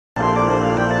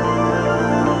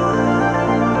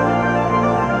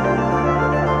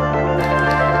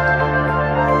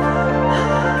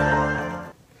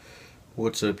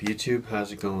What's up YouTube?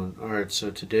 How's it going? Alright, so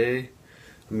today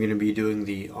I'm going to be doing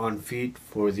the on feet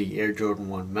for the Air Jordan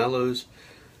 1 Melos.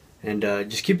 And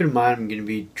just keep in mind I'm going to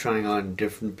be trying on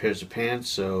different pairs of pants,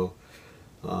 so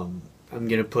I'm going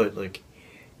to put like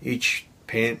each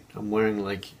pant I'm wearing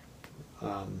like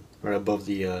right above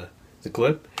the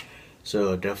clip.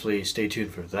 So definitely stay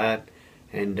tuned for that.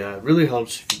 And it really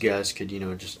helps if you guys could,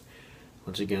 just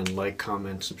once again like,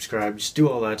 comment, subscribe, just do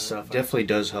all that stuff. Definitely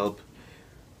does help.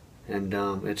 And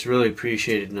it's really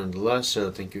appreciated nonetheless,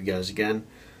 so thank you guys again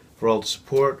for all the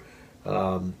support.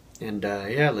 Yeah,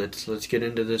 let's get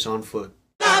into this on foot.